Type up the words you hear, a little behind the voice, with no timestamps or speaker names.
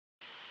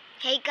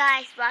Hey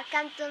guys,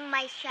 welcome to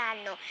my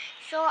channel.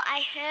 So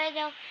I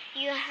heard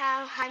you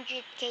have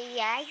 100k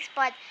likes,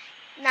 but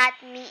not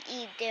me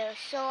either.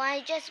 So I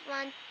just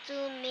want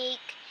to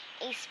make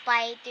a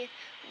spider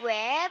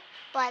web,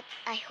 but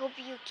I hope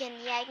you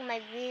can like my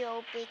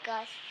video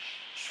because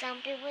some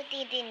people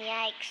didn't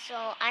like.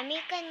 So I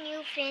make a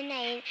new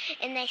fan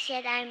and I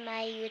said I'm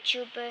a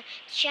YouTuber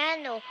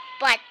channel,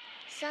 but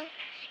some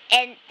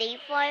and they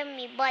follow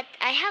me, but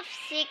I have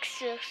 6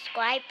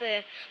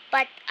 subscribers,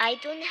 but I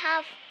don't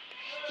have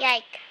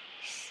like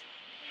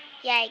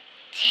like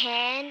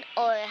 10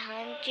 or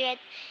 100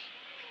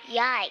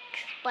 likes,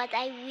 but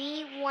I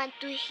really want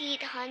to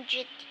hit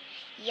 100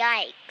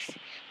 likes.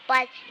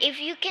 But if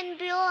you can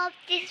build up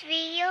this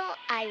video,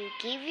 I will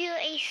give you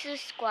a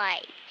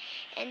subscribe.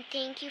 And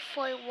thank you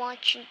for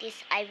watching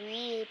this. I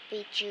really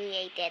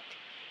appreciate it.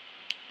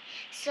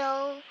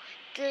 So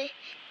to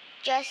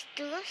just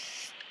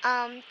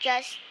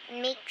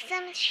make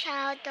some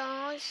shout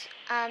outs,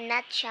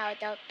 not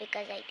shout out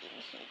because I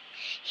didn't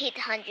hit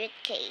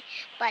 100k,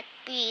 but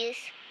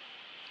please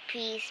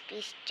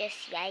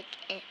just like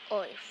and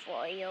or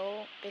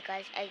follow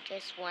because I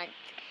just want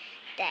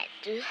that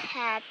to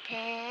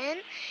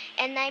happen.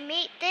 And I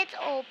made it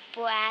all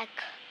black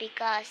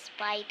because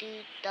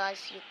spider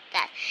does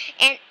that.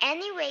 And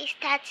anyways,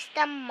 that's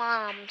the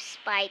mom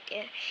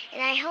spider,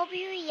 and I hope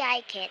you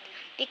like it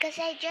because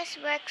I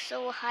just worked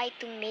so hard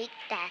to make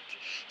that.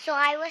 So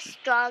I was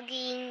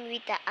struggling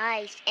with the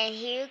eyes, and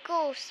here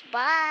goes.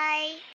 Bye.